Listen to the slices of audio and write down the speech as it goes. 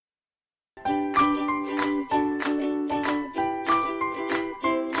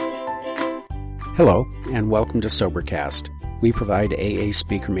Hello, and welcome to Sobercast. We provide AA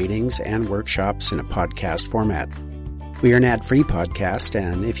speaker meetings and workshops in a podcast format. We are an ad-free podcast,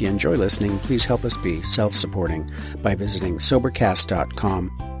 and if you enjoy listening, please help us be self-supporting by visiting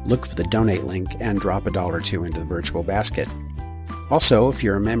sobercast.com, look for the donate link, and drop $1 or $2 into the virtual basket. Also, if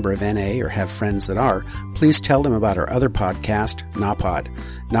you're a member of NA or have friends that are, please tell them about our other podcast, NAPOD.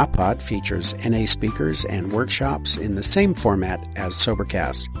 NAPOD features NA speakers and workshops in the same format as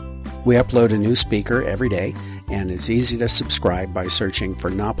Sobercast. We upload a new speaker every day, and it's easy to subscribe by searching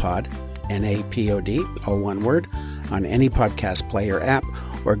for NAPOD, N-A-P-O-D, all one word, on any podcast player app,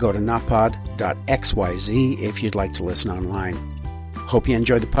 or go to napod.xyz if you'd like to listen online. Hope you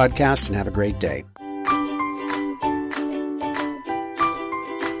enjoy the podcast and have a great day.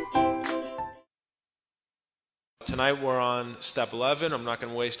 Tonight we're on step 11. I'm not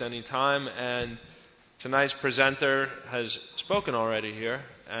going to waste any time, and tonight's presenter has spoken already here,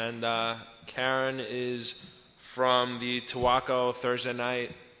 and Karen is from the Tawako Thursday night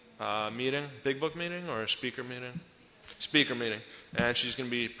meeting, Big Book meeting, or a speaker meeting? Speaker meeting, and she's going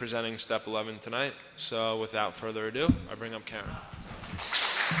to be presenting step 11 tonight. So without further ado, I bring up Karen.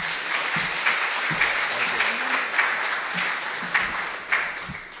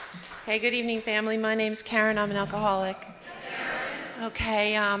 Hey, good evening, family. My name's Karen. I'm an alcoholic.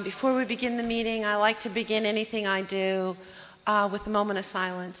 Okay, before we begin the meeting, I like to begin anything I do with a moment of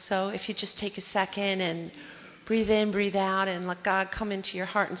silence. So if you just take a second and breathe in, breathe out, and let God come into your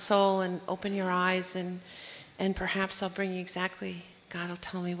heart and soul and open your eyes, and perhaps I'll bring you exactly, God will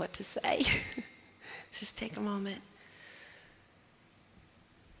tell me what to say. Just take a moment.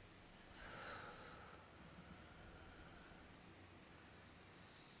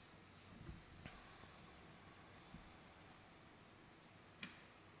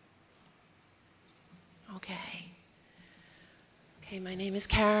 Okay, my name is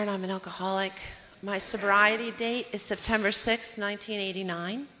Karen. I'm an alcoholic. My sobriety date is September 6,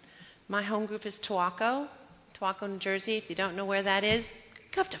 1989. My home group is Tawako, New Jersey. If you don't know where that is,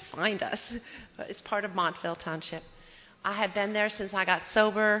 you have to find us. It's part of Montclair Township. I have been there since I got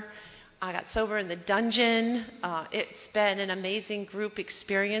sober. I got sober in the dungeon. It's been an amazing group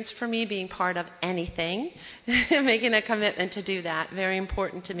experience for me, being part of anything, making a commitment to do that. Very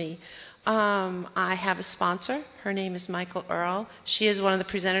important to me. I have a sponsor. Her name is Michael Earl. She is one of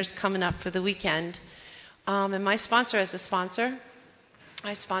the presenters coming up for the weekend. And my sponsor as a sponsor,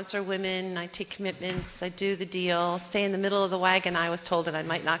 I sponsor women, I take commitments, I do the deal, stay in the middle of the wagon. I was told that I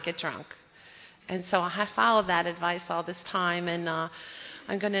might not get drunk. And so I have followed that advice all this time, and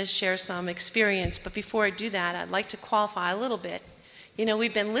I'm going to share some experience. But before I do that, I'd like to qualify a little bit. You know,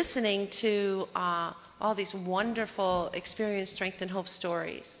 we've been listening to all these wonderful experience, strength, and hope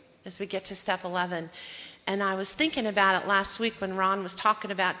stories as we get to step 11. And I was thinking about it last week when Ron was talking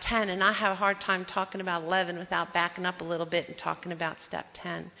about 10, and I have a hard time talking about 11 without backing up a little bit and talking about step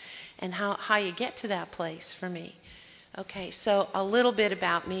 10 and how you get to that place for me. Okay, so a little bit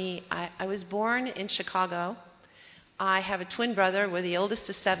about me. I was born in Chicago. I have a twin brother. We're the oldest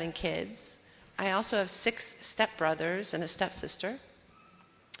of 7 kids. I also have 6 stepbrothers and a stepsister.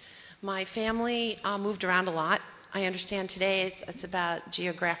 My family moved around a lot. I understand today it's about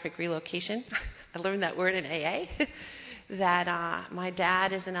geographic relocation. I learned that word in AA, that my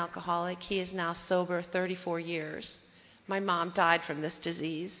dad is an alcoholic. He is now sober 34 years. My mom died from this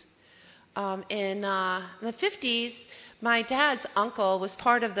disease. In the 50s, my dad's uncle was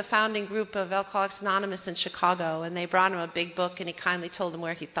part of the founding group of Alcoholics Anonymous in Chicago, and they brought him a big book, and he kindly told him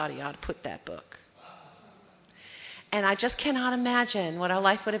where he thought he ought to put that book. And I just cannot imagine what our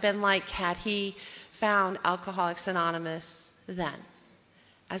life would have been like had he found Alcoholics Anonymous then,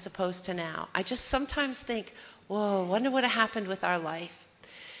 as opposed to now. I just sometimes think, whoa, wonder what had happened with our life.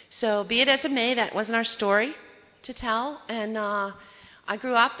 So be it as it may, that wasn't our story to tell. And I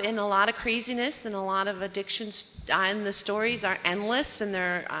grew up in a lot of craziness and a lot of addictions, and the stories are endless, and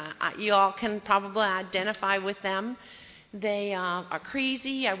you all can probably identify with them. They are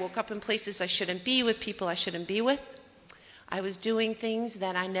crazy. I woke up in places I shouldn't be, with people I shouldn't be with. I was doing things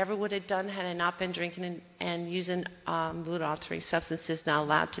that I never would have done had I not been drinking and using mood-altering substances not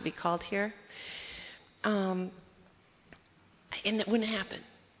allowed to be called here. And it wouldn't happen,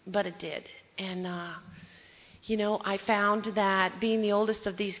 but it did. And, I found that being the oldest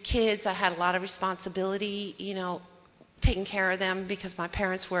of these kids, I had a lot of responsibility, taking care of them because my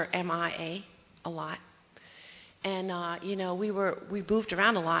parents were MIA a lot. And, we moved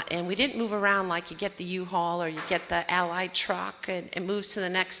around a lot, and we didn't move around like you get the U-Haul or you get the Allied truck and it moves to the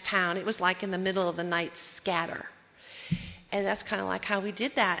next town. It was like in the middle of the night scatter. And that's kind of like how we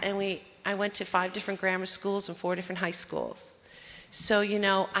did that. And I went to 5 different grammar schools and 4 different high schools. So,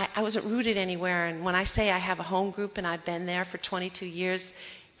 I wasn't rooted anywhere. And when I say I have a home group and I've been there for 22 years,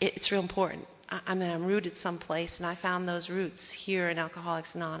 it's real important. I'm rooted someplace, and I found those roots here in Alcoholics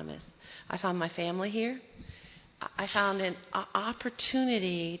Anonymous. I found my family here. I found an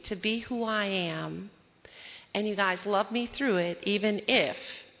opportunity to be who I am, and you guys love me through it, even if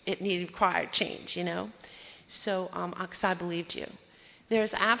it required change, So, because I believed you.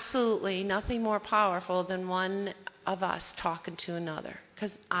 There's absolutely nothing more powerful than one of us talking to another,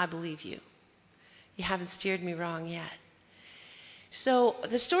 because I believe you. You haven't steered me wrong yet. So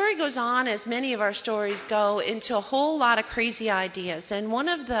the story goes on, as many of our stories go, into a whole lot of crazy ideas. And one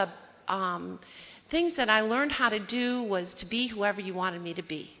of the things that I learned how to do was to be whoever you wanted me to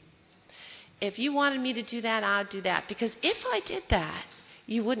be. If you wanted me to do that, I'd do that. Because if I did that,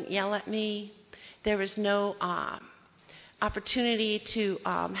 you wouldn't yell at me. There was no opportunity to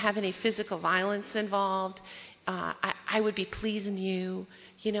have any physical violence involved. I would be pleasing you,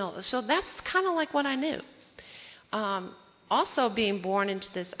 So that's kind of like what I knew. Also, being born into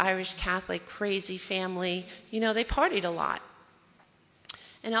this Irish Catholic crazy family, they partied a lot.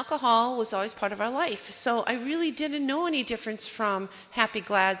 And alcohol was always part of our life. So I really didn't know any difference from happy,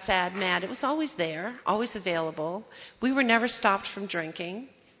 glad, sad, mad. It was always there, always available. We were never stopped from drinking.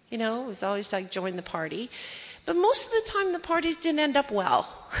 It was always like join the party. But most of the time the parties didn't end up well.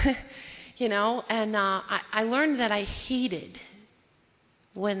 And I learned that I hated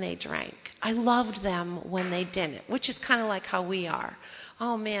when they drank. I loved them when they didn't, which is kind of like how we are.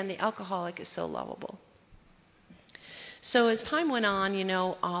 Oh man, the alcoholic is so lovable. So as time went on,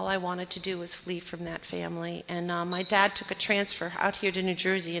 all I wanted to do was flee from that family. And my dad took a transfer out here to New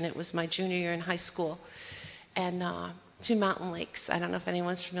Jersey, and it was my junior year in high school, and to Mountain Lakes. I don't know if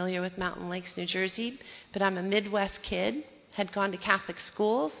anyone's familiar with Mountain Lakes, New Jersey, but I'm a Midwest kid, had gone to Catholic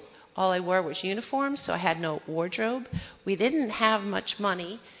schools. All I wore was uniforms, so I had no wardrobe. We didn't have much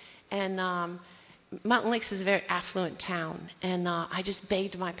money, and Mountain Lakes is a very affluent town. And I just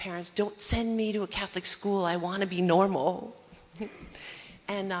begged my parents, don't send me to a Catholic school. I want to be normal.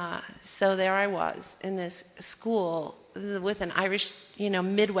 And so there I was in this school with an Irish,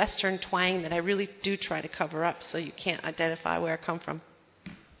 Midwestern twang that I really do try to cover up so you can't identify where I come from.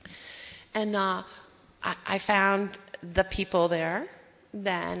 And I found the people there.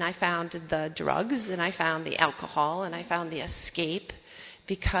 Then I found the drugs, and I found the alcohol, and I found the escape,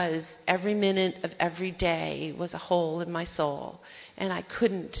 because every minute of every day was a hole in my soul, and I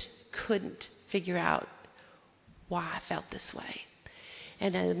couldn't figure out why I felt this way.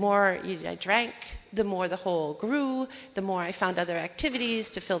 And the more I drank, the more the hole grew, the more I found other activities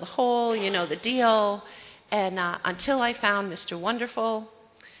to fill the hole, the deal, and until I found Mr. Wonderful,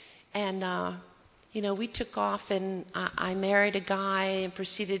 and we took off, and I married a guy and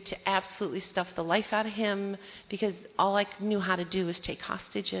proceeded to absolutely stuff the life out of him, because all I knew how to do was take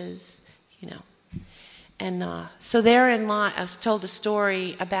hostages, And so therein I was told a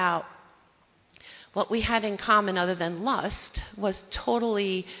story about what we had in common other than lust was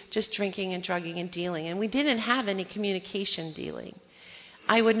totally just drinking and drugging and dealing. And we didn't have any communication dealing.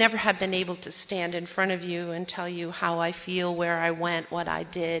 I would never have been able to stand in front of you and tell you how I feel, where I went, what I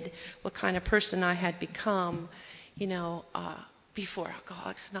did, what kind of person I had become, before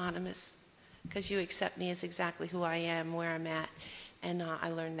Alcoholics Anonymous, because you accept me as exactly who I am, where I'm at, and I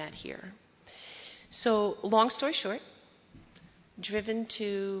learned that here. So, long story short, driven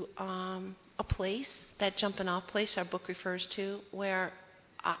to a place, that jumping off place our book refers to, where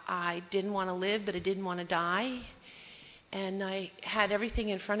I didn't want to live, but I didn't want to die. And I had everything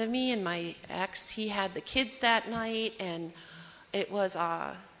in front of me, and my ex, he had the kids that night, and it was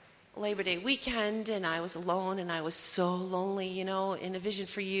Labor Day weekend, and I was alone, and I was so lonely, In A Vision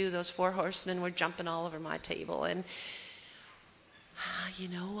for You, those 4 horsemen were jumping all over my table. And you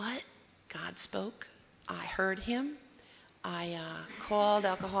know what? God spoke. I heard him. I called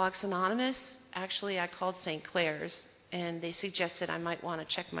Alcoholics Anonymous. Actually, I called St. Clair's, and they suggested I might want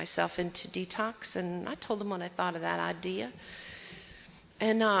to check myself into detox, and I told them what I thought of that idea.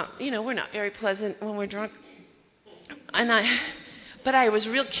 And, we're not very pleasant when we're drunk. But I was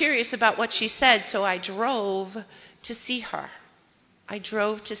real curious about what she said, so I drove to see her. I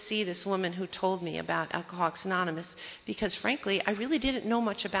drove to see this woman who told me about Alcoholics Anonymous because, frankly, I really didn't know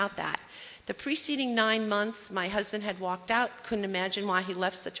much about that. The preceding 9 months, my husband had walked out, couldn't imagine why he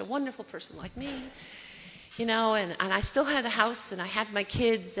left such a wonderful person like me. And I still had the house, and I had my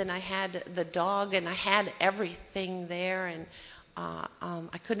kids, and I had the dog, and I had everything there, and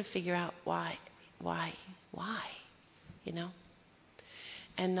I couldn't figure out why,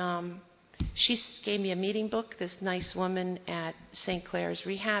 And she gave me a meeting book. This nice woman at St. Clair's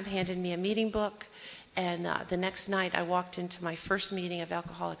Rehab handed me a meeting book, And the next night, I walked into my first meeting of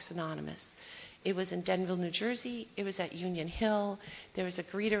Alcoholics Anonymous. It was in Denville, New Jersey. It was at Union Hill. There was a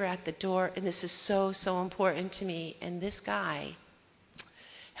greeter at the door, and this is so, so important to me. And this guy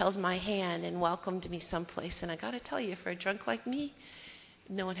held my hand and welcomed me someplace. And I got to tell you, for a drunk like me,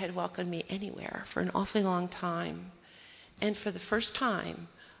 no one had welcomed me anywhere for an awfully long time. And for the first time,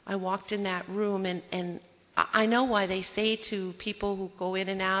 I walked in that room, and I know why they say to people who go in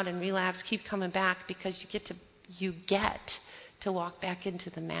and out and relapse, keep coming back, because you get to walk back into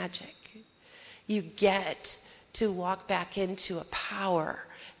the magic. You get to walk back into a power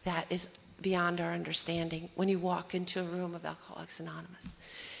that is beyond our understanding when you walk into a room of Alcoholics Anonymous.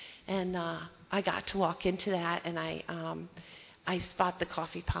 And I got to walk into that, and I spot the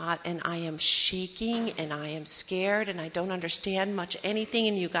coffee pot, and I am shaking, and I am scared, and I don't understand much anything,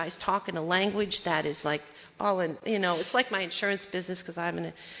 and you guys talk in a language that is like all in, it's like my insurance business, because I'm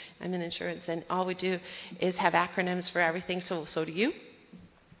in insurance, and all we do is have acronyms for everything, so do you.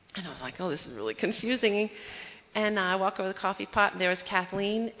 And I was like, oh, this is really confusing. And I walk over to the coffee pot, and there was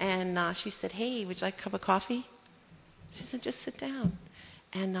Kathleen, and she said, hey, would you like a cup of coffee? She said, just sit down.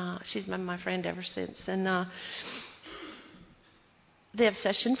 And she's been my friend ever since. And the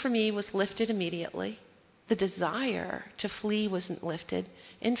obsession for me was lifted immediately. The desire to flee wasn't lifted.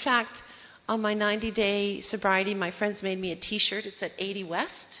 In fact, on my 90-day sobriety, my friends made me a T-shirt. It said 80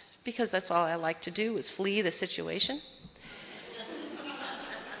 West, because that's all I like to do is flee the situation.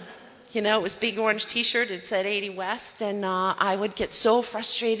 It was a big orange T-shirt. It said 80 West, and I would get so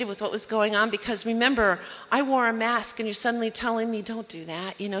frustrated with what was going on because, remember, I wore a mask, and you're suddenly telling me, don't do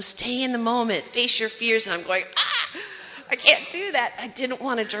that. Stay in the moment, face your fears, and I'm going, I can't do that. I didn't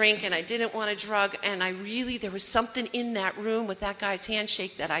want to drink, and I didn't want to drug, and there was something in that room with that guy's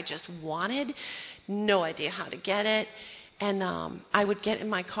handshake that I just wanted. No idea how to get it. And I would get in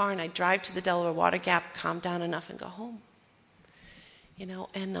my car, and I'd drive to the Delaware Water Gap, calm down enough, and go home.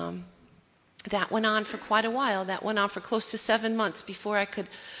 And that went on for quite a while. That went on for close to 7 months before I could,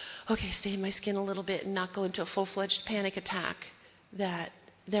 stay in my skin a little bit and not go into a full-fledged panic attack, that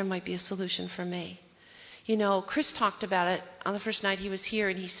there might be a solution for me. Chris talked about it on the first night he was here,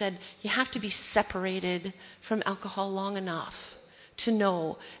 and he said, you have to be separated from alcohol long enough to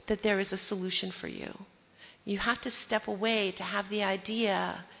know that there is a solution for you. You have to step away to have the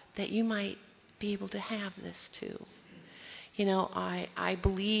idea that you might be able to have this too. I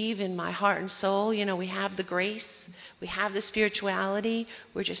believe in my heart and soul, we have the grace, we have the spirituality,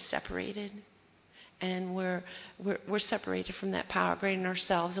 we're just separated. And we're separated from that power greater than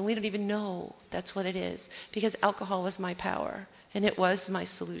ourselves, and we don't even know that's what it is, because alcohol was my power, and it was my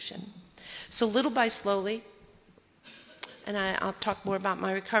solution. So little by slowly, and I'll talk more about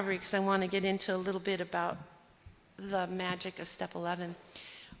my recovery because I want to get into a little bit about the magic of Step 11.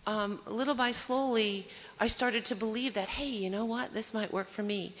 Little by slowly, I started to believe that, hey, you know what, this might work for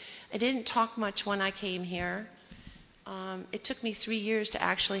me. I didn't talk much when I came here. It took me 3 years to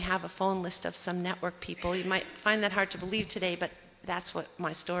actually have a phone list of some network people. You might find that hard to believe today, but that's what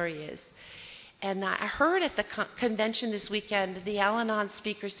my story is. And I heard at the convention this weekend, the Al-Anon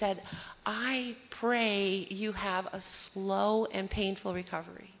speaker said, I pray you have a slow and painful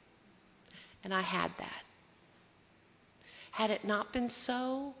recovery. And I had that. Had it not been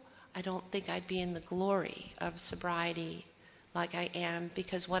so, I don't think I'd be in the glory of sobriety like I am,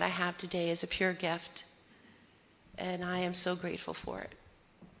 because what I have today is a pure gift, and I am so grateful for it.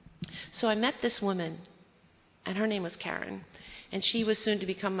 So I met this woman, and her name was Karen, and she was soon to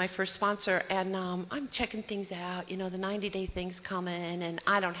become my first sponsor, and I'm checking things out. The 90-day thing's coming, and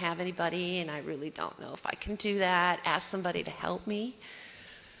I don't have anybody, and I really don't know if I can do that, ask somebody to help me.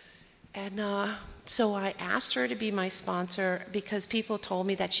 And so I asked her to be my sponsor because people told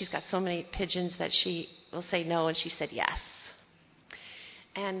me that she's got so many pigeons that she will say no, and she said yes.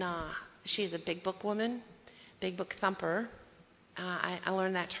 And she's a big book woman, big book thumper. I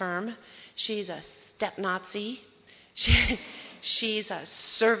learned that term. She's a step Nazi. She's a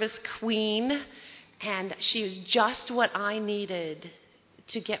service queen, and she was just what I needed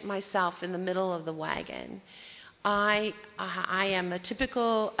to get myself in the middle of the wagon. I am a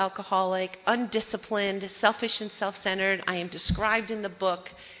typical alcoholic, undisciplined, selfish and self-centered. I am described in the book,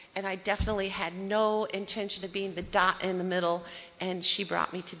 and I definitely had no intention of being the dot in the middle, and she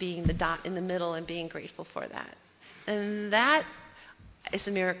brought me to being the dot in the middle and being grateful for that. And that is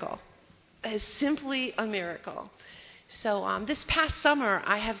a miracle. It is simply a miracle. So this past summer,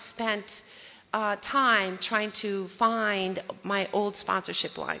 I have spent time trying to find my old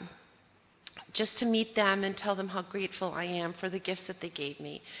sponsorship line, just to meet them and tell them how grateful I am for the gifts that they gave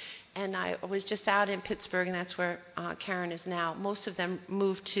me. And I was just out in Pittsburgh, and that's where Karen is now. Most of them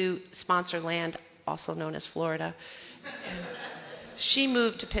moved to sponsor land also known as Florida. And she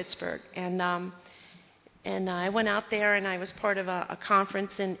moved to Pittsburgh, and I went out there, and I was part of a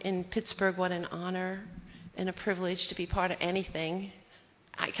conference in Pittsburgh. What an honor and a privilege to be part of anything.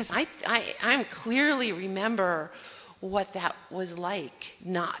 Because I clearly remember what that was like,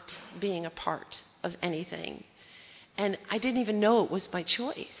 not being a part of anything. And I didn't even know it was my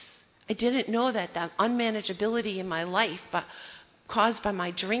choice. I didn't know that unmanageability in my life caused by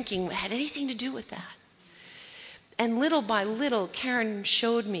my drinking had anything to do with that. And little by little, Karen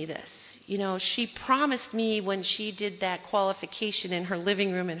showed me this. You know, she promised me when she did that qualification in her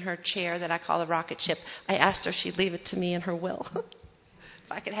living room in her chair that I call a rocket ship. I asked her if she'd leave it to me in her will,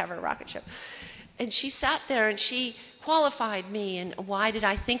 if I could have her rocket ship. And she sat there and she qualified me, and why did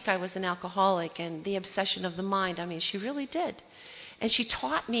I think I was an alcoholic, and the obsession of the mind. I mean, she really did. And she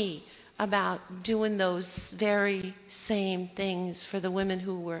taught me about doing those very same things for the women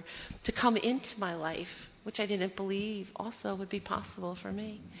who were to come into my life, which I didn't believe also would be possible for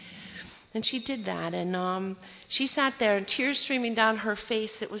me. And she did that, and she sat there, and tears streaming down her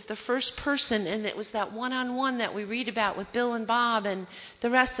face. It was the first person, and it was that one-on-one that we read about with Bill and Bob and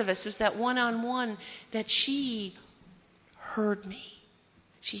the rest of us. It was that one-on-one that she heard me.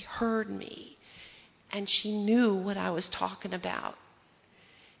 She heard me, and she knew what I was talking about.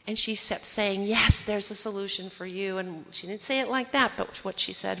 And she kept saying, yes, there's a solution for you. And she didn't say it like that, but what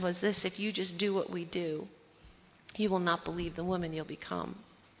she said was this: if you just do what we do, you will not believe the woman you'll become.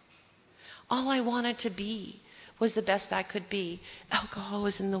 All I wanted to be was the best I could be. Alcohol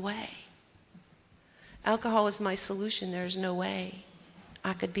was in the way. Alcohol was my solution. There's no way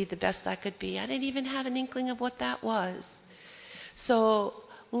I could be the best I could be. I didn't even have an inkling of what that was. So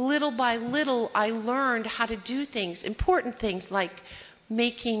little by little, I learned how to do things, important things like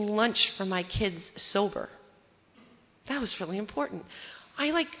making lunch for my kids sober. That was really important.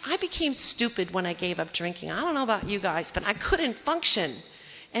 I became stupid when I gave up drinking. I don't know about you guys, but I couldn't function.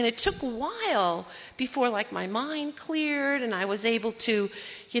 And it took a while before, my mind cleared and I was able to,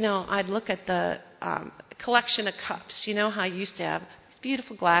 I'd look at the collection of cups. You know how I used to have these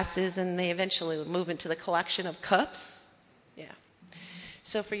beautiful glasses, and they eventually would move into the collection of cups? Yeah.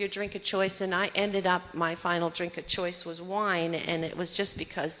 So for your drink of choice, and I ended up, my final drink of choice was wine, and it was just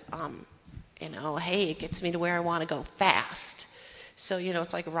because, hey, it gets me to where I want to go fast. So,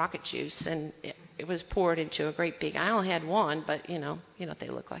 it's like rocket juice, and it was poured into a great big, I only had one, but, you know what they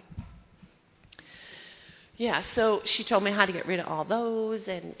look like. Yeah, so she told me how to get rid of all those,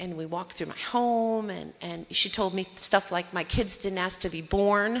 and we walked through my home, and she told me stuff like my kids didn't ask to be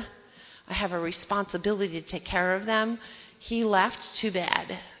born. I have a responsibility to take care of them. He left, too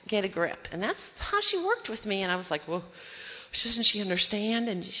bad, get a grip. And that's how she worked with me, and I was like, well, doesn't she understand?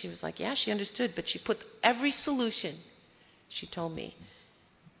 And she was like, yeah, she understood, but she put every solution, she told me,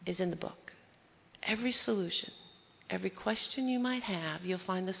 is in the book. Every solution, every question you might have, you'll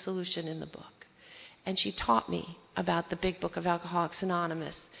find the solution in the book. And she taught me about the big book of Alcoholics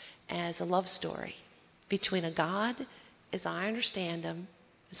Anonymous as a love story between a God, as I understand him,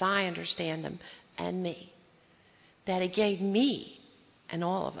 and me. That it gave me, and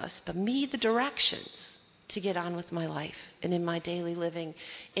all of us, but me the directions to get on with my life and in my daily living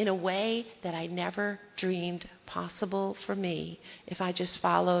in a way that I never dreamed possible for me if I just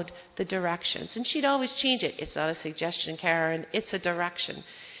followed the directions. And she'd always change it. It's not a suggestion, Karen. It's a direction.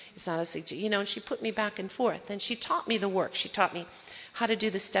 It's not a suggestion. And she put me back and forth. And she taught me the work. She taught me how to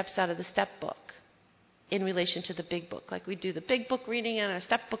do the steps out of the step book in relation to the big book. Like we'd do the big book reading and a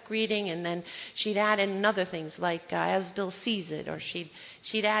step book reading, and then she'd add in other things like as Bill sees it, or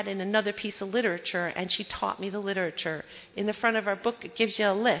she'd add in another piece of literature, and she taught me the literature. In the front of our book, it gives you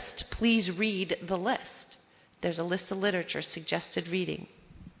a list. Please read the list. There's a list of literature, suggested reading.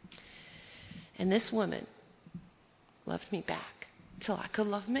 And this woman loved me back till I could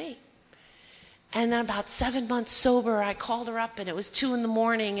love me. And then about 7 months sober, I called her up, and it was 2 in the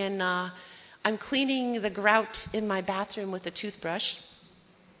morning, and I'm cleaning the grout in my bathroom with a toothbrush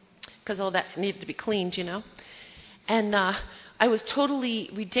because all that needed to be cleaned, And I was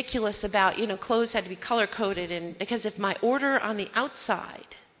totally ridiculous about, clothes had to be color-coded, and because if my order on the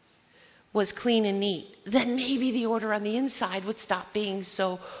outside was clean and neat, then maybe the order on the inside would stop being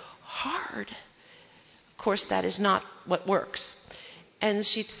so hard. Of course, that is not what works. And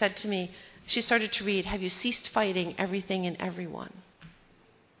she said to me, she started to read, "Have you ceased fighting everything and everyone?"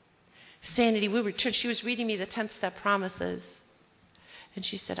 Sanity will return. She was reading me the 10th step promises. And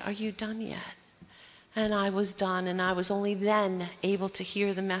she said, "Are you done yet?" And I was done, and I was only then able to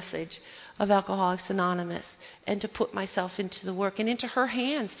hear the message of Alcoholics Anonymous and to put myself into the work and into her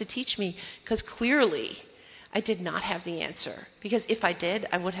hands to teach me, because clearly I did not have the answer. Because if I did,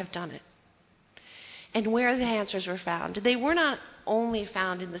 I would have done it. and where the answers were found. They were not only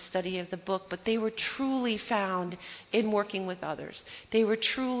found in the study of the book, but they were truly found in working with others. They were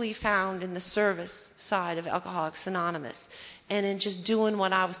truly found in the service side of Alcoholics Anonymous and in just doing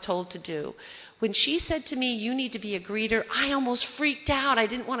what I was told to do. When she said to me, you need to be a greeter, I almost freaked out. I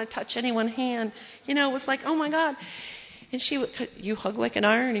didn't want to touch anyone's hand. It was like, oh my God. And she would, you hug like an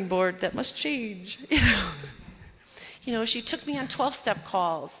ironing board, that must change. She took me on 12-step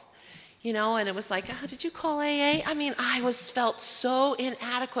calls. And it was like, did you call AA? I felt so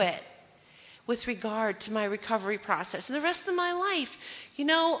inadequate with regard to my recovery process. And the rest of my life,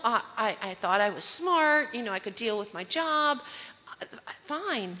 I thought I was smart. I could deal with my job.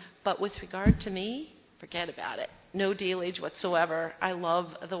 Fine. But with regard to me, forget about it. No dealage whatsoever. I love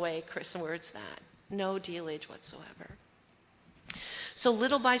the way Chris words that. No dealage whatsoever. So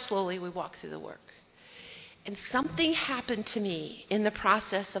little by slowly, we walked through the work. And something happened to me in the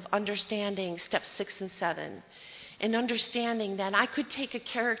process of understanding steps 6 and 7 and understanding that I could take a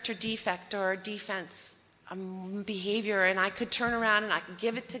character defect or a defense behavior and I could turn around and I could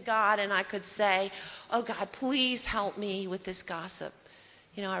give it to God and I could say, oh God, please help me with this gossip.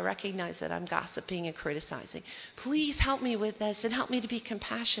 I recognize that I'm gossiping and criticizing. Please help me with this and help me to be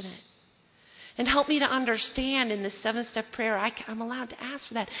compassionate. And help me to understand in the 7-step prayer, I'm allowed to ask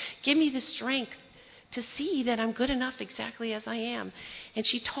for that. Give me the strength to see that I'm good enough exactly as I am. And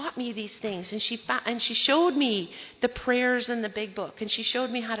she taught me these things, and she showed me the prayers in the big book, and she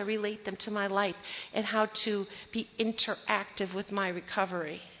showed me how to relate them to my life and how to be interactive with my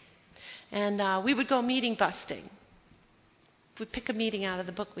recovery. And we would go meeting busting. We'd pick a meeting out of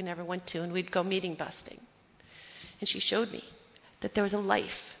the book we never went to, and we'd go meeting busting. And she showed me that there was a life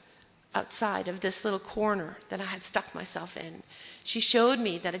outside of this little corner that I had stuck myself in. She showed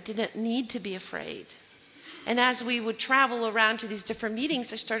me that I didn't need to be afraid. And as we would travel around to these different meetings,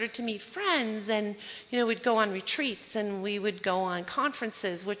 I started to meet friends, and we'd go on retreats and we would go on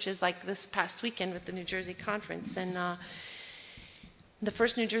conferences, which is like this past weekend with the New Jersey conference. And the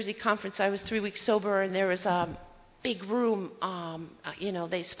first New Jersey conference, I was 3 weeks sober, and there was a big room.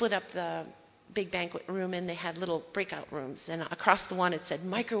 They split up the big banquet room, and they had little breakout rooms. And across the one, it said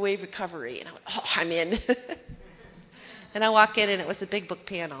microwave recovery. And I went, oh, I'm in. And I walk in, and it was a big book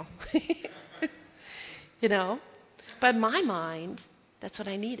panel. But in my mind, that's what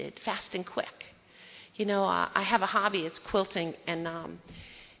I needed, fast and quick. I have a hobby. It's quilting. And,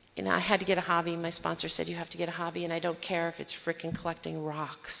 I had to get a hobby. My sponsor said, you have to get a hobby, and I don't care if it's frickin' collecting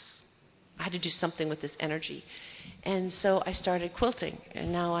rocks. I had to do something with this energy. And so I started quilting,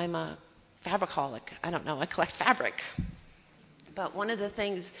 and now I'm a fabricaholic. I don't know. I collect fabric. But one of the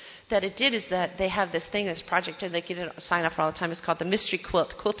things that it did is that they have this thing, this project, and they get a sign up for all the time. It's called the Mystery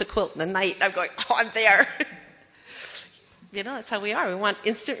Quilt, Quilt to Quilt in the night. I'm going, oh, I'm there. That's how we are. We want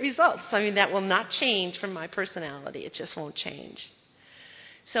instant results. That will not change from my personality. It just won't change.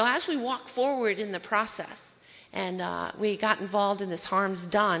 So as we walk forward in the process, and we got involved in this harm's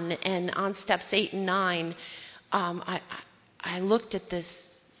done, and on steps 8 and 9, I looked at this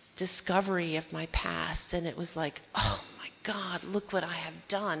discovery of my past, and it was like, oh my God, look what I have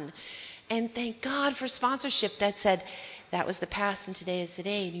done. And thank God for sponsorship that said that was the past and today is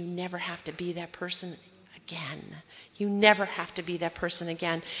today, and you never have to be that person again. You never have to be that person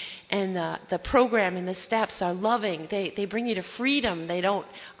again. And the program and the steps are loving. They bring you to freedom. They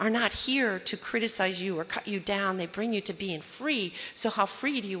are not here to criticize you or cut you down. They bring you to being free. So how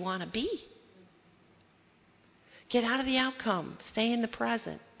free do you want to be? Get out of the outcome. Stay in the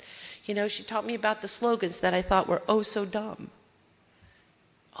present. She taught me about the slogans that I thought were oh so dumb.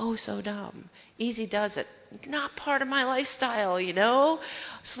 Oh so dumb. Easy does it. Not part of my lifestyle,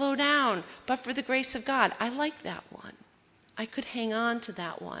 Slow down. But for the grace of God. I like that one. I could hang on to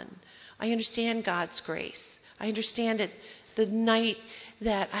that one. I understand God's grace. I understand it the night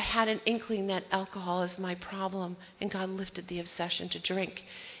that I had an inkling that alcohol is my problem, and God lifted the obsession to drink.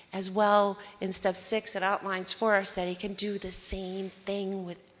 As well, in step 6, it outlines for us that He can do the same thing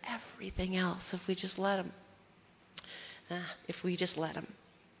with everything else if we just let Him.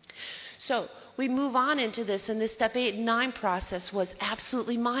 So we move on into this, and this step 8 and 9 process was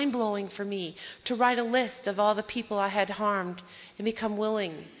absolutely mind-blowing for me to write a list of all the people I had harmed and become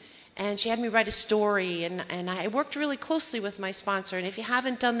willing. And she had me write a story, and I worked really closely with my sponsor. And if you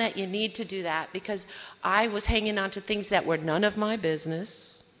haven't done that, you need to do that, because I was hanging on to things that were none of my business,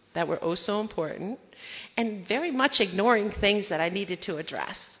 that were oh so important, and very much ignoring things that I needed to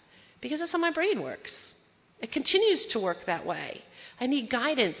address, because that's how my brain works. It continues to work that way. I need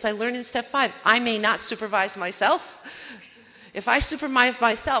guidance. I learned in step 5, I may not supervise myself. If I supervise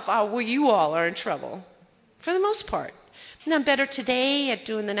myself, you all are in trouble, for the most part. And I'm better today at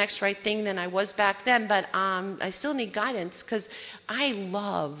doing the next right thing than I was back then, but I still need guidance because I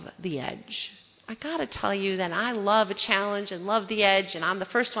love the edge. I got to tell you that I love a challenge and love the edge, and I'm the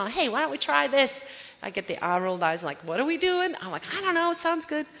first one, hey, why don't we try this? I get the eye-rolled eyes like, what are we doing? I'm like, I don't know, it sounds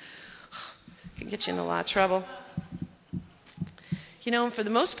good. Can get you in a lot of trouble. And for the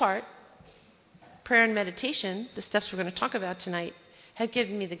most part, prayer and meditation, the steps we're going to talk about tonight, have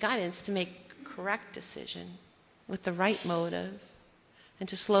given me the guidance to make a correct decision with the right motive and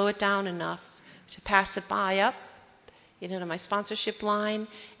to slow it down enough to pass it by up, to my sponsorship line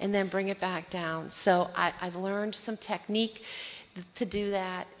and then bring it back down. So I've learned some technique to do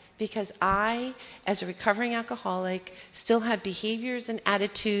that because I, as a recovering alcoholic, still have behaviors and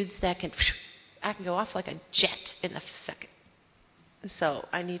attitudes that I can go off like a jet in a second. So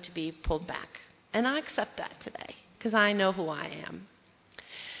I need to be pulled back. And I accept that today because I know who I am.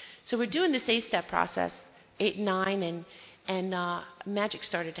 So we're doing this 8-step process, 8 and 9, and magic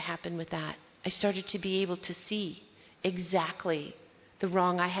started to happen with that. I started to be able to see exactly the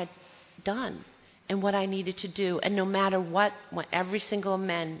wrong I had done and what I needed to do. And no matter what every single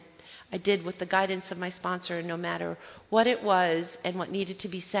amend I did with the guidance of my sponsor, and no matter what it was and what needed to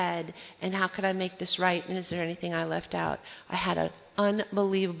be said and how could I make this right and is there anything I left out, I had an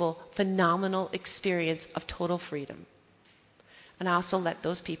unbelievable, phenomenal experience of total freedom. And I also let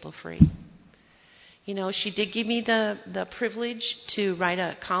those people free. She did give me the privilege to write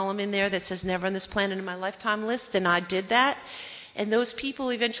a column in there that says never on this planet in my lifetime list, and I did that. And those people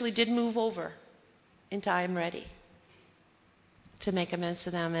eventually did move over into I am ready to make amends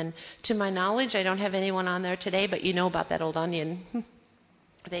to them. And to my knowledge, I don't have anyone on there today, but you know about that old onion.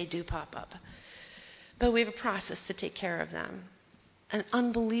 They do pop up. But we have a process to take care of them. An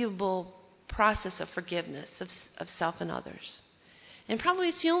unbelievable process of forgiveness of self and others. And probably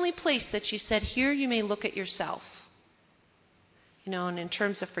it's the only place that you said, here you may look at yourself. And in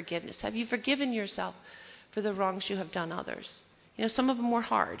terms of forgiveness, have you forgiven yourself for the wrongs you have done others? Some of them were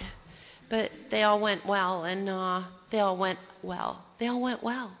hard, but they all went well, and they all went well. They all went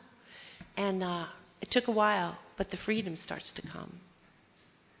well. And it took a while, but the freedom starts to come.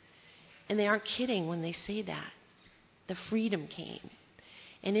 And they aren't kidding when they say that. The freedom came.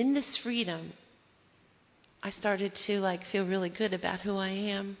 And in this freedom, I started to feel really good about who I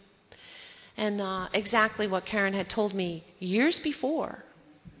am. And exactly what Karen had told me years before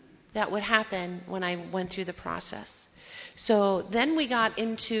that would happen when I went through the process. So then we got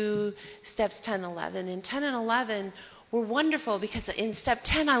into steps 10 and 11. And 10 and 11 were wonderful because in step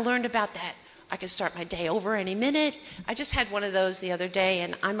 10 I learned about that. I could start my day over any minute. I just had one of those the other day,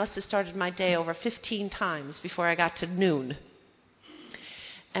 and I must have started my day over 15 times before I got to noon.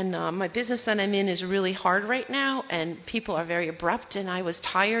 And my business that I'm in is really hard right now, and people are very abrupt, and I was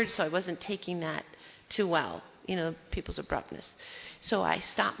tired, so I wasn't taking that too well, people's abruptness. So I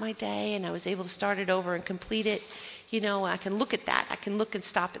stopped my day, and I was able to start it over and complete it. I can look at that. I can look and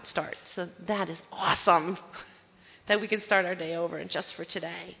stop and start. So that is awesome that we can start our day over and just for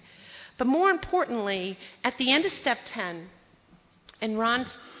today. But more importantly, at the end of step 10, and Ron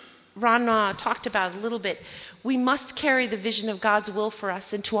talked about it a little bit, we must carry the vision of God's will for us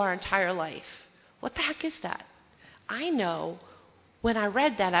into our entire life. What the heck is that? I know when I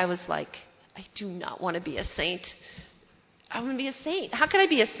read that, I was like, I do not want to be a saint. I want to be a saint. How can I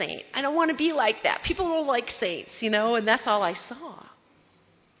be a saint? I don't want to be like that. People don't like saints, and that's all I saw.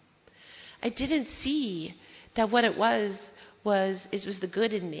 I didn't see that what it was the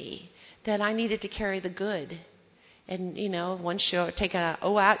good in me, that I needed to carry the good. And, one short, take an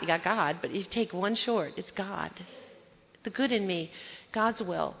O out, you got God. But if you take one short, it's God. The good in me, God's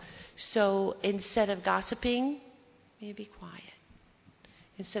will. So instead of gossiping, maybe be quiet.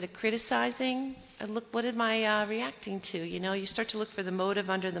 Instead of criticizing, look, what am I reacting to? You start to look for the motive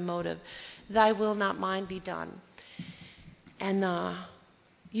under the motive. Thy will, not mine, be done. And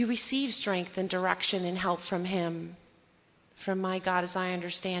you receive strength and direction and help from Him, from my God as I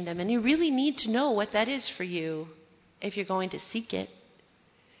understand Him. And you really need to know what that is for you if you're going to seek it.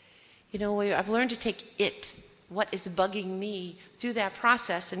 I've learned to take what is bugging me, through that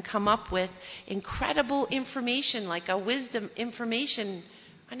process and come up with incredible information, like a wisdom information.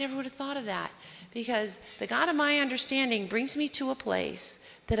 I never would have thought of that, because the God of my understanding brings me to a place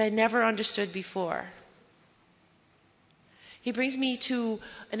that I never understood before. He brings me to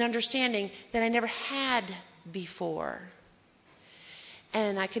an understanding that I never had before.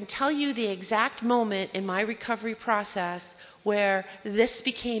 And I can tell you the exact moment in my recovery process where this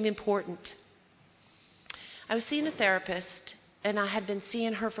became important. I was seeing a therapist, and I had been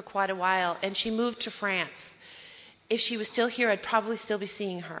seeing her for quite a while, and she moved to France. If she was still here, I'd probably still be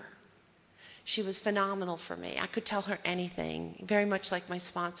seeing her. She was phenomenal for me. I could tell her anything, very much like my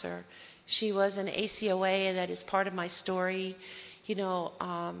sponsor. She was an ACOA, and that is part of my story.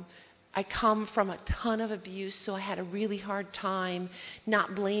 I come from a ton of abuse, so I had a really hard time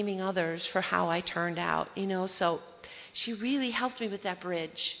not blaming others for how I turned out, So she really helped me with that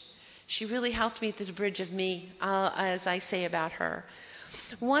bridge. She really helped me through the bridge of me, as I say about her.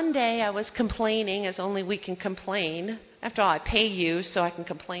 One day I was complaining, as only we can complain. After all, I pay you so I can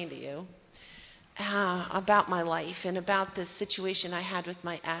complain to you, about my life and about the situation I had with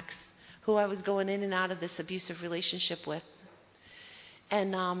my ex, who I was going in and out of this abusive relationship with.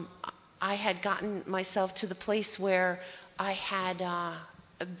 And I had gotten myself to the place where I had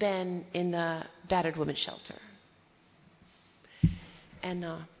been in the battered women's shelter. And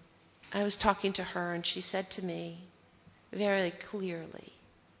I was talking to her, and she said to me very clearly,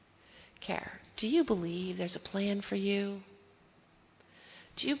 "Care, do you believe there's a plan for you?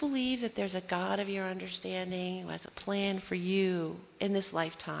 Do you believe that there's a God of your understanding who has a plan for you in this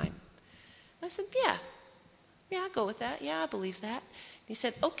lifetime?" I said, Yeah, I'll go with that. Yeah, I believe that. He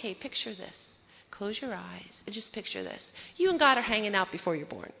said, "Okay, picture this. Close your eyes and just picture this. You and God are hanging out before you're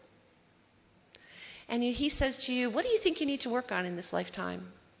born. And he says to you, what do you think you need to work on in this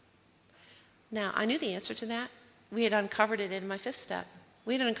lifetime?" Now, I knew the answer to that. We had uncovered it in my 5th step.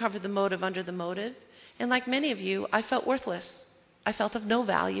 We had uncovered the motive under the motive. And like many of you, I felt worthless. I felt of no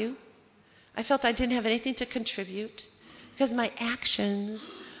value. I felt I didn't have anything to contribute because my actions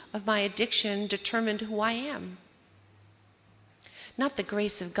of my addiction determined who I am. Not the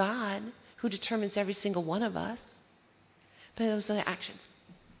grace of God, who determines every single one of us, but those are the actions.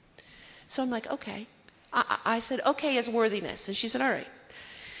 So I'm like, okay. I said, okay, as worthiness. And she said, all right.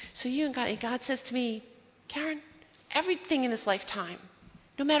 So you and God says to me, "Karen, everything in this lifetime,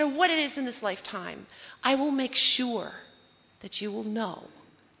 no matter what it is in this lifetime, I will make sure that you will know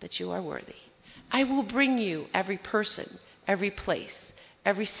that you are worthy. I will bring you every person, every place,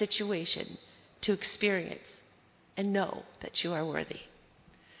 every situation to experience and know that you are worthy."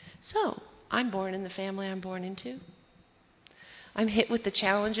 So I'm born in the family I'm born into. I'm hit with the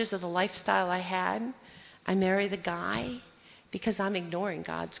challenges of the lifestyle I had. I marry the guy because I'm ignoring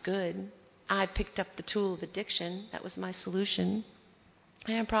God's good. I picked up the tool of addiction. That was my solution.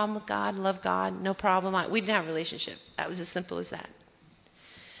 I had a problem with God, love God, no problem. We didn't have a relationship. That was as simple as that.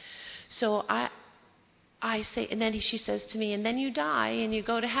 So I say, and then she says to me, and then you die and you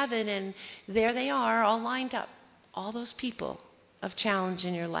go to heaven, and there they are all lined up, all those people of challenge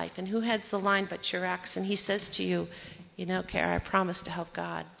in your life. And who heads the line but your ex? And he says to you, Kara, I promised to help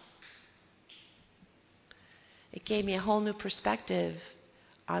God. It gave me a whole new perspective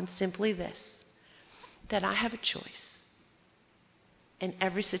on simply this, that I have a choice. In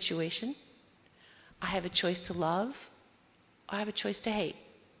every situation, I have a choice to love, or I have a choice to hate.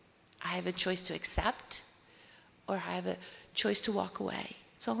 I have a choice to accept, or I have a choice to walk away.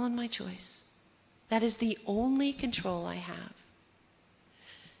 It's all on my choice. That is the only control I have.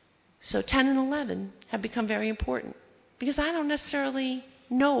 So 10 and 11 have become very important because I don't necessarily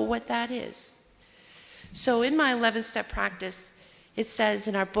know what that is. So in my 11-step practice, it says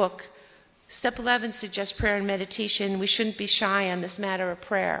in our book, Step 11 suggests prayer and meditation. We shouldn't be shy on this matter of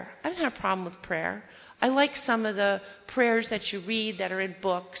prayer. I don't have a problem with prayer. I like some of the prayers that you read that are in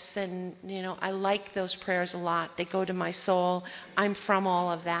books, and, I like those prayers a lot. They go to my soul. I'm from all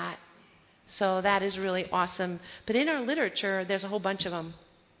of that. So that is really awesome. But in our literature, there's a whole bunch of them.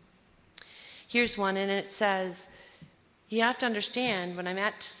 Here's one, and it says, you have to understand, when I'm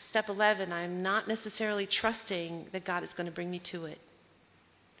at step 11, I'm not necessarily trusting that God is going to bring me to it.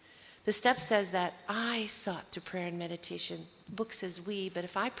 The step says that I sought through prayer and meditation. The book says we, but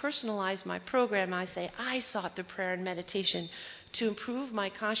if I personalize my program, I say I sought through prayer and meditation to improve my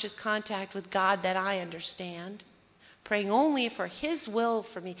conscious contact with God that I understand, praying only for His will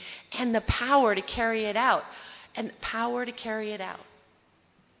for me and the power to carry it out. And the power to carry it out.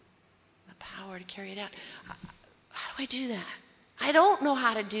 The power to carry it out. How do I do that? I don't know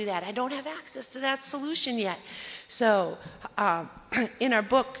how to do that. I don't have access to that solution yet. So in our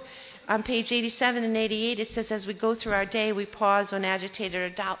book, on page 87 and 88, it says, as we go through our day, we pause when agitated or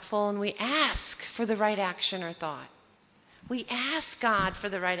doubtful, and we ask for the right action or thought. We ask God for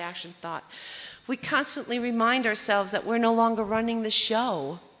the right action thought. We constantly remind ourselves that we're no longer running the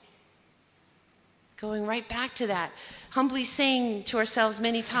show. Going right back to that. Humbly saying to ourselves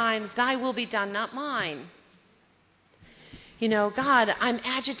many times, Thy will be done, not mine. God, I'm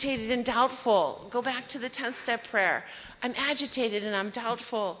agitated and doubtful. Go back to the 10th step prayer. I'm agitated and I'm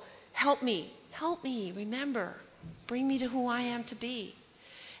doubtful. Help me. Help me. Remember. Bring me to who I am to be.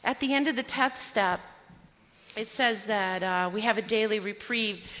 At the end of the 10th step, it says that we have a daily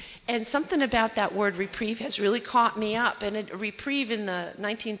reprieve. And something about that word reprieve has really caught me up. And a reprieve in the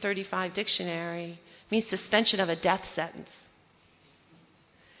 1935 dictionary means suspension of a death sentence.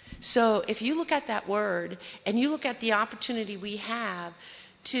 So if you look at that word and you look at the opportunity we have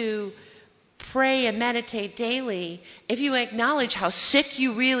to pray and meditate daily, if you acknowledge how sick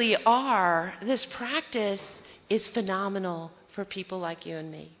you really are, this practice is phenomenal for people like you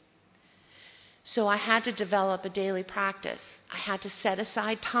and me. So I had to develop a daily practice. I had to set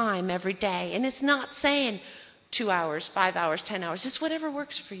aside time every day. And it's not saying 2 hours, 5 hours, 10 hours. It's whatever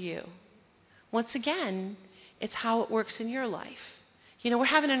works for you. Once again, it's how it works in your life. We're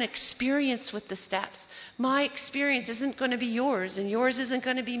having an experience with the steps. My experience isn't going to be yours, and yours isn't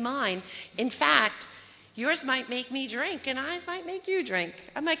going to be mine. In fact, yours might make me drink, and I might make you drink.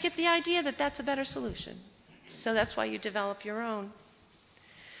 I might get the idea that that's a better solution. So that's why you develop your own.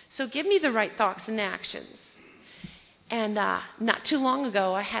 So give me the right thoughts and actions. And not too long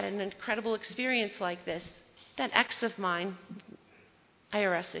ago, I had an incredible experience like this. That ex of mine,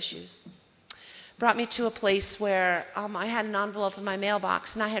 IRS issues, brought me to a place where I had an envelope in my mailbox,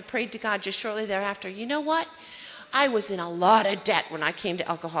 and I had prayed to God just shortly thereafter. You know what? I was in a lot of debt when I came to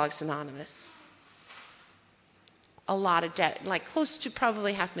Alcoholics Anonymous. A lot of debt, like close to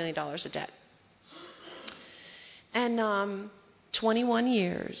probably $500,000 of debt. And 21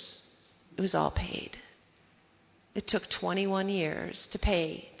 years, it was all paid. It took 21 years to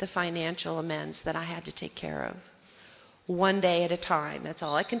pay the financial amends that I had to take care of. One day at a time. That's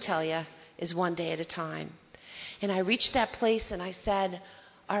all I can tell you, is one day at a time. And I reached that place and I said,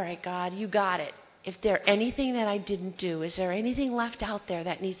 all right, God, you got it. If there's anything that I didn't do, is there anything left out there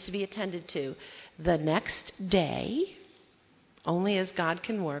that needs to be attended to? The next day, only as God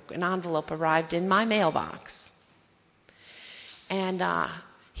can work, an envelope arrived in my mailbox. And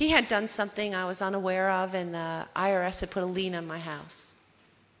he had done something I was unaware of, and the IRS had put a lien on my house.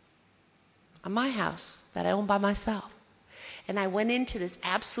 On my house that I own by myself. And I went into this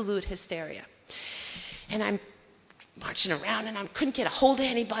absolute hysteria. And I'm marching around, and I couldn't get a hold of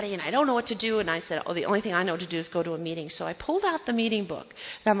anybody, and I don't know what to do. And I said, the only thing I know to do is go to a meeting. So I pulled out the meeting book.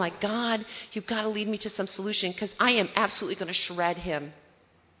 And I'm like, God, you've got to lead me to some solution, because I am absolutely going to shred him.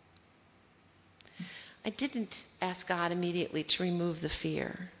 I didn't ask God immediately to remove the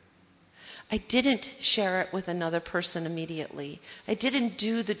fear. I didn't share it with another person immediately. I didn't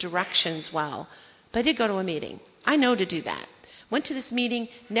do the directions well. But I did go to a meeting. I know to do that. Went to this meeting,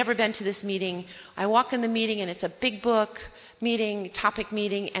 never been to this meeting. I walk in the meeting, and it's a big book meeting, topic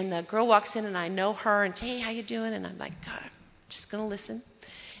meeting, and the girl walks in, and I know her, and says, hey, how you doing? And I'm like, God, I'm just going to listen.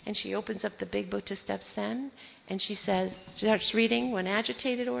 And she opens up the big book to steps 10, and she starts reading, when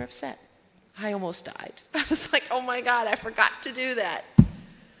agitated or upset. I almost died. I was like, oh my God, I forgot to do that.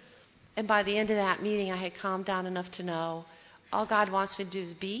 And by the end of that meeting, I had calmed down enough to know all God wants me to do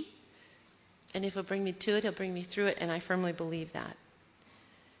is be. And if he'll bring me to it, he'll bring me through it. And I firmly believe that.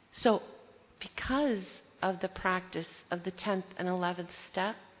 So because of the practice of the 10th and 11th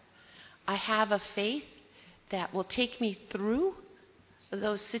step, I have a faith that will take me through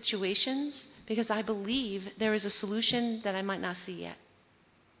those situations, because I believe there is a solution that I might not see yet.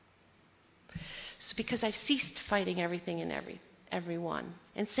 So because I've ceased fighting everything and everyone,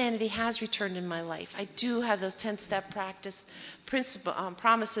 and sanity has returned in my life. I do have those 10-step practice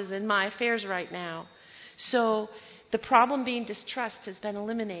promises in my affairs right now. So the problem being distrust has been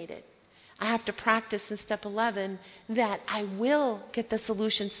eliminated. I have to practice in step 11 that I will get the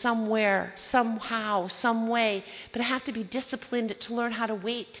solution somewhere, somehow, some way, but I have to be disciplined to learn how to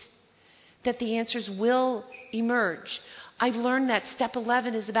wait, that the answers will emerge. I've learned that step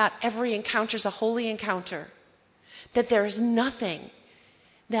 11 is about every encounter is a holy encounter, that there is nothing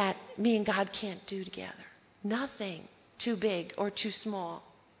that me and God can't do together. Nothing too big or too small.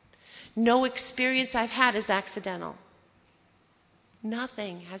 No experience I've had is accidental.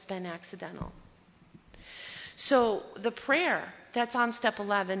 Nothing has been accidental. So the prayer that's on step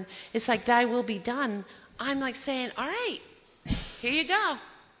 11, it's like, thy will be done. I'm like saying, all right, here you go.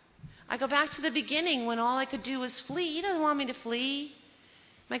 I go back to the beginning when all I could do was flee. He doesn't want me to flee.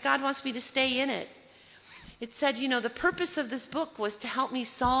 My God wants me to stay in it. It said, the purpose of this book was to help me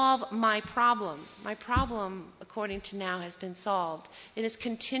solve my problem. My problem, according to now, has been solved. It is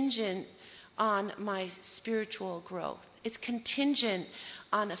contingent on my spiritual growth. It's contingent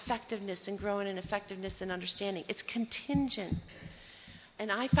on effectiveness and growing in effectiveness and understanding. It's contingent.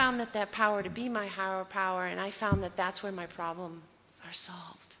 And I found that power to be my higher power, and I found that that's where my problems are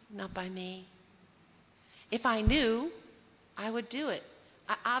solved. Not by me. If I knew, I would do it.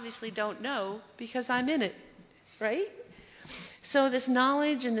 I obviously don't know because I'm in it, right? So this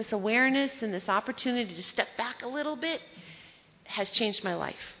knowledge and this awareness and this opportunity to step back a little bit has changed my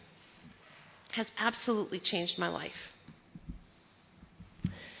life. has absolutely changed my life.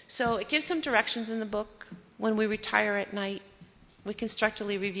 So it gives some directions in the book. When we retire at night, we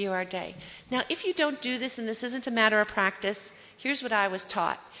constructively review our day. Now, if you don't do this, and this isn't a matter of practice, here's what I was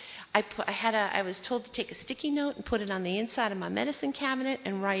taught. I was told to take a sticky note and put it on the inside of my medicine cabinet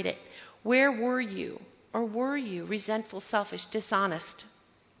and write it. Where were you? Or were you resentful, selfish, dishonest,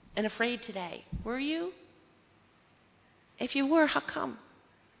 and afraid today? Were you? If you were, how come?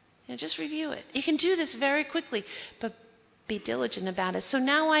 Just review it. You can do this very quickly, but be diligent about it. So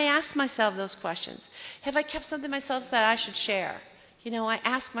now I ask myself those questions. Have I kept something myself that I should share? I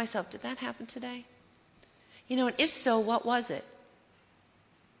ask myself, did that happen today? And if so, what was it?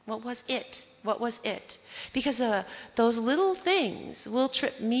 What was it? What was it? Because those little things will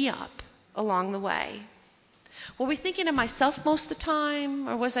trip me up along the way. Were we thinking of myself most of the time,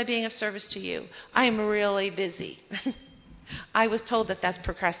 or was I being of service to you? I am really busy. I was told that that's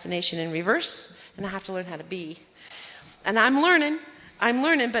procrastination in reverse, and I have to learn how to be. And I'm learning,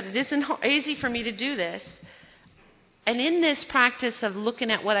 but it isn't easy for me to do this. And in this practice of looking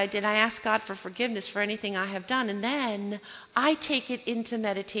at what I did, I ask God for forgiveness for anything I have done, and then I take it into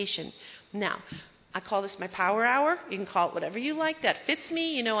meditation. Now, I call this my power hour. You can call it whatever you like. That fits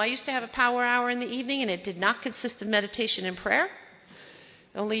me. I used to have a power hour in the evening, and it did not consist of meditation and prayer.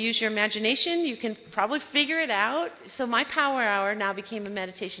 Only use your imagination. You can probably figure it out. So my power hour now became a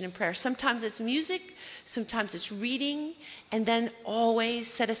meditation and prayer. Sometimes it's music, sometimes it's reading, and then always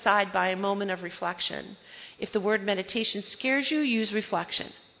set aside by a moment of reflection. If the word meditation scares you, use reflection.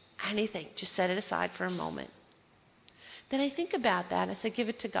 Anything, just set it aside for a moment. Then I think about that. I say, give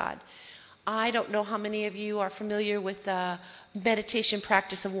it to God. I don't know how many of you are familiar with the meditation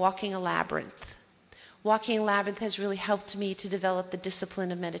practice of walking a labyrinth. Walking a labyrinth has really helped me to develop the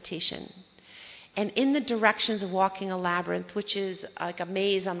discipline of meditation. And in the directions of walking a labyrinth, which is like a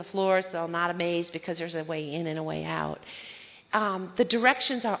maze on the floor, so not a maze because there's a way in and a way out, the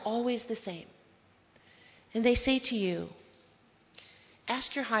directions are always the same. And they say to you,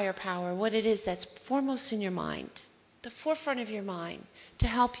 ask your higher power what it is that's foremost in your mind, the forefront of your mind, to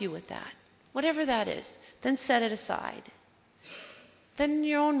help you with that, whatever that is. Then set it aside. Then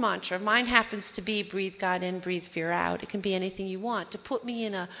your own mantra. Mine happens to be breathe God in, breathe fear out. It can be anything you want to put me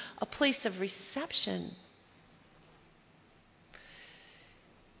in a place of reception.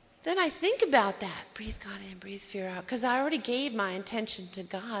 Then I think about that. Breathe God in, breathe fear out. Because I already gave my intention to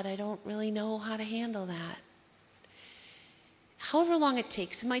God. I don't really know how to handle that. However long it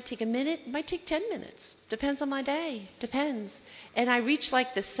takes. It might take a minute. It might take 10 minutes. Depends on my day. Depends. And I reach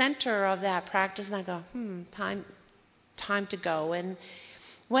like the center of that practice and I go, time to go. And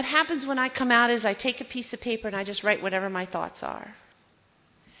what happens when I come out is I take a piece of paper and I just write whatever my thoughts are.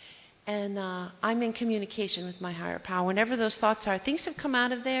 And I'm in communication with my higher power. Whenever those thoughts are, things have come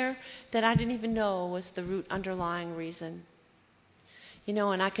out of there that I didn't even know was the root underlying reason.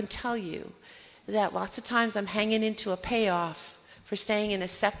 And I can tell you that lots of times I'm hanging into a payoff for staying in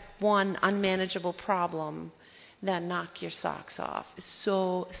a step one unmanageable problem that knock your socks off. It's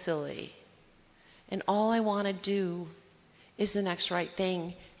so silly. And all I want to do is the next right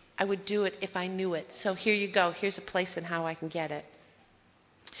thing. I would do it if I knew it. So here you go. Here's a place in how I can get it.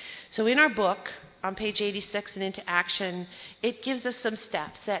 So in our book, on page 86 and into action, it gives us some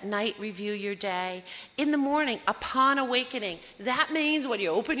steps. At night, review your day. In the morning, upon awakening. That means when you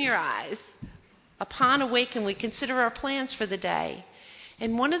open your eyes. Upon awakening, we consider our plans for the day.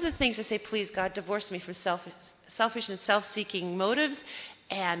 And one of the things I say, please, God, divorce me from selfish and self-seeking motives,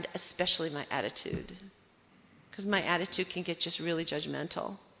 and especially my attitude. Because my attitude can get just really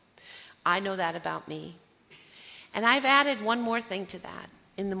judgmental. I know that about me. And I've added one more thing to that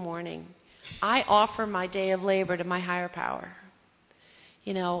in the morning. I offer my day of labor to my higher power.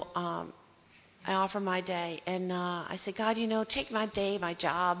 I offer my day. And I say, God, take my day, my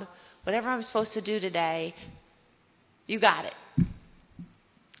job, whatever I'm supposed to do today, you got it.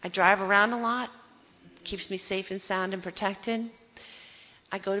 I drive around a lot. Keeps me safe and sound and protected.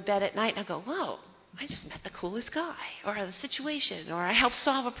 I go to bed at night and I go, whoa, I just met the coolest guy, or the situation, or I helped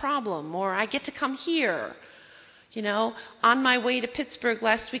solve a problem, or I get to come here. On my way to Pittsburgh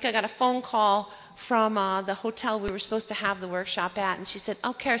last week, I got a phone call from the hotel we were supposed to have the workshop at, and she said,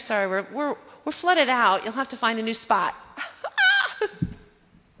 "Oh, Kara, sorry, we're flooded out. You'll have to find a new spot."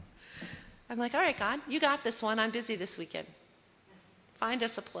 I'm like, "All right, God, you got this one. I'm busy this weekend. Find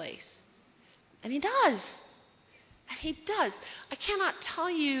us a place." And He does. He does. I cannot tell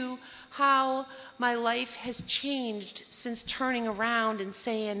you how my life has changed since turning around and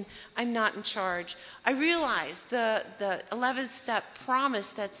saying, I'm not in charge. I realize the 11th step promise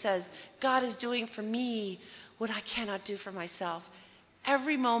that says, God is doing for me what I cannot do for myself.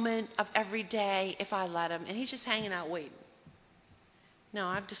 every moment of every day if I let him, and he's just hanging out waiting. No,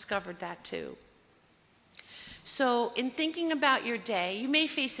 I've discovered that too. So in thinking about your day, you may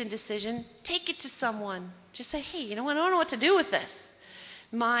face indecision. Take it to someone. Just say, hey, you know what? I don't know what to do with this.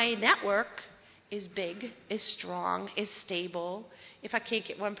 My network is big, is strong, is stable. If I can't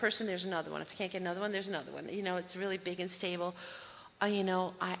get one person, there's another one. If I can't get another one, there's another one. It's really big and stable. I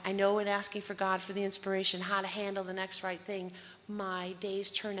know in asking for God for the inspiration, how to handle the next right thing, my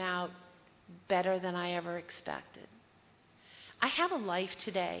days turn out better than I ever expected. I have a life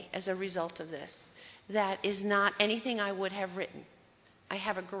today as a result of this that is not anything I would have written. I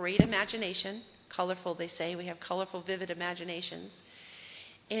have a great imagination, colorful, they say. We have colorful, vivid imaginations.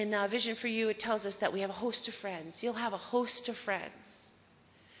 In Vision for You, it tells us that we have a host of friends. You'll have a host of friends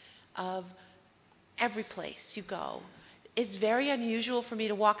of every place you go. It's very unusual for me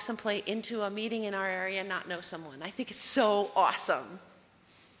to walk someplace into a meeting in our area and not know someone. I think it's so awesome.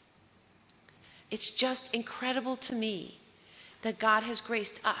 It's just incredible to me that God has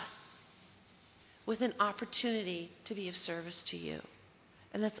graced us with an opportunity to be of service to you.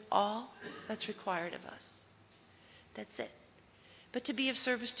 And that's all that's required of us. That's it. But to be of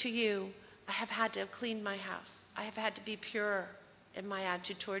service to you, I have had to have cleaned my house. I have had to be pure in my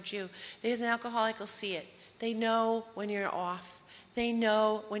attitude towards you. Because an alcoholic will see it. They know when you're off. They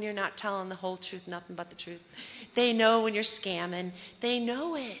know when you're not telling the whole truth, nothing but the truth. They know when you're scamming. They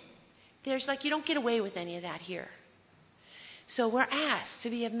know it. You don't get away with any of that here. So we're asked to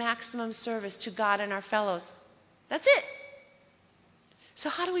be of maximum service to God and our fellows. That's it. So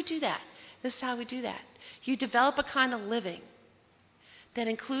how do we do that? This is how we do that. You develop a kind of living that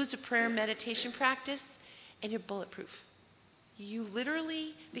includes a prayer and meditation practice, and you're bulletproof. You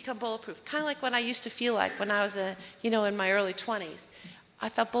literally become bulletproof. Kind of like what I used to feel like when I was in my early 20s. I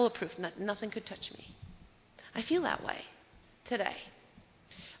felt bulletproof. Nothing could touch me. I feel that way today.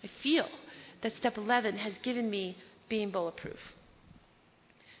 I feel that step 11 has given me being bulletproof.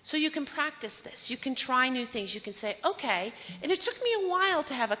 So you can practice this. You can try new things. You can say, okay, and it took me a while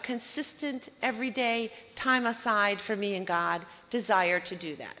to have a consistent, everyday time aside for me and God desire to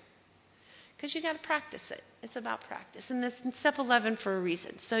do that. Because you got to practice it. It's about practice. And this is step 11 for a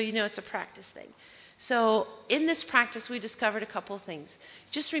reason. So it's a practice thing. So in this practice, we discovered a couple of things.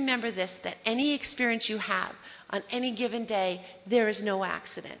 Just remember this, that any experience you have on any given day, there is no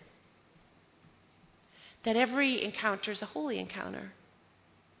accident. That every encounter is a holy encounter.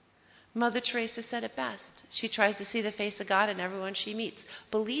 Mother Teresa said it best. She tries to see the face of God in everyone she meets.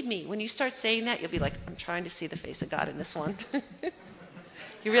 Believe me, when you start saying that, you'll be like, I'm trying to see the face of God in this one.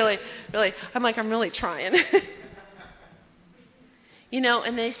 You really, I'm really trying.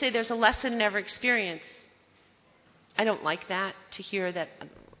 And they say there's a lesson in every experience. I don't like that, to hear that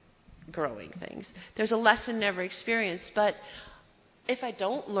growing things. There's a lesson in every experience, but if I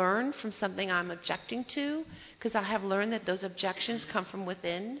don't learn from something I'm objecting to, because I have learned that those objections come from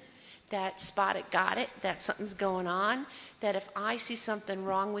within, that spot it, got it, that something's going on, that if I see something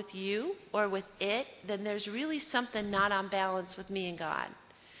wrong with you or with it, then there's really something not on balance with me and God.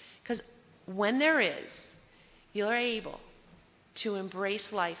 Because when there is, you're able to embrace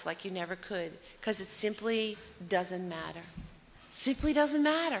life like you never could, because it simply doesn't matter. Simply doesn't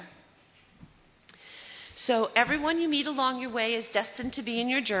matter. So everyone you meet along your way is destined to be in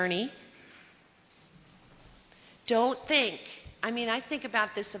your journey. Don't think. I think about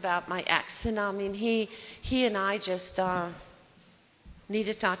this about my ex, and he and I just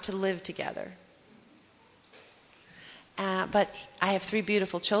needed not to live together. But I have 3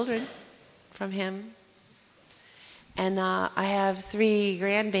 beautiful children from him. And I have 3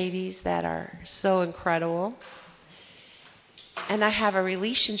 grandbabies that are so incredible. And I have a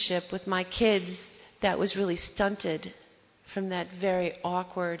relationship with my kids that was really stunted from that very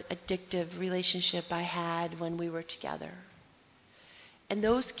awkward, addictive relationship I had when we were together. And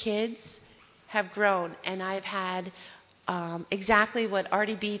those kids have grown, and I've had exactly what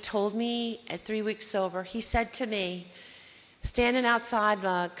Artie B told me at 3 weeks sober. He said to me, standing outside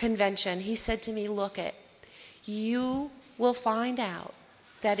the convention, he said to me, look it, you will find out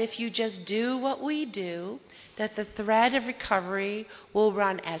that if you just do what we do, that the thread of recovery will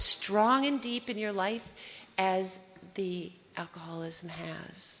run as strong and deep in your life as the alcoholism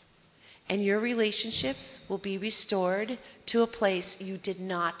has. And your relationships will be restored to a place you did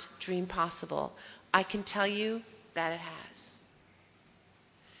not dream possible. I can tell you that it has.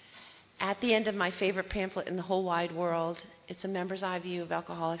 At the end of my favorite pamphlet in the whole wide world, it's a member's eye view of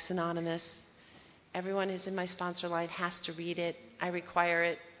Alcoholics Anonymous. Everyone who's in my sponsor line has to read it. I require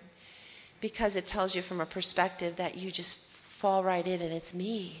it because it tells you from a perspective that you just fall right in, and it's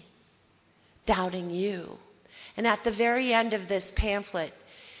me doubting you. And at the very end of this pamphlet,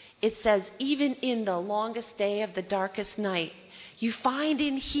 it says, even in the longest day of the darkest night, you find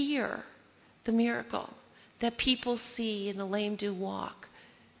in here the miracle that people see and the lame do walk,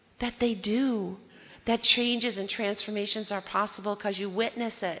 that they do, that changes and transformations are possible because you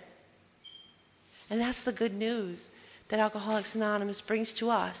witness it. And that's the good news that Alcoholics Anonymous brings to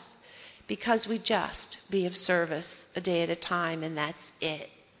us, because we just be of service a day at a time, and that's it.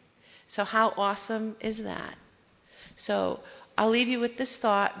 So how awesome is that? So I'll leave you with this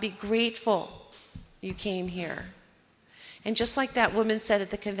thought. Be grateful you came here. And just like that woman said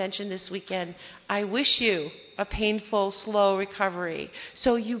at the convention this weekend, I wish you a painful, slow recovery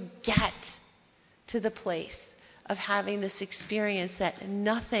so you get to the place of having this experience that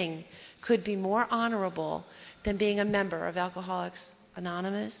nothing could be more honorable than being a member of Alcoholics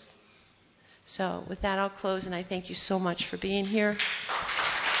Anonymous. So with that, I'll close, and I thank you so much for being here.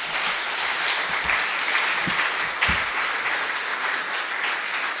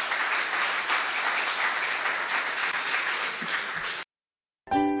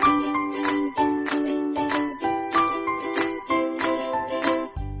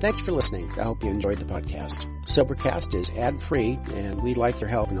 Thanks for listening. I hope you enjoyed the podcast. Sobercast is ad-free, and we'd like your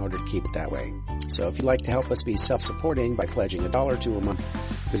help in order to keep it that way. So if you'd like to help us be self-supporting by pledging $1 or $2 a month,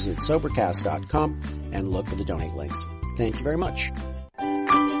 visit sobercast.com and look for the donate links. Thank you very much.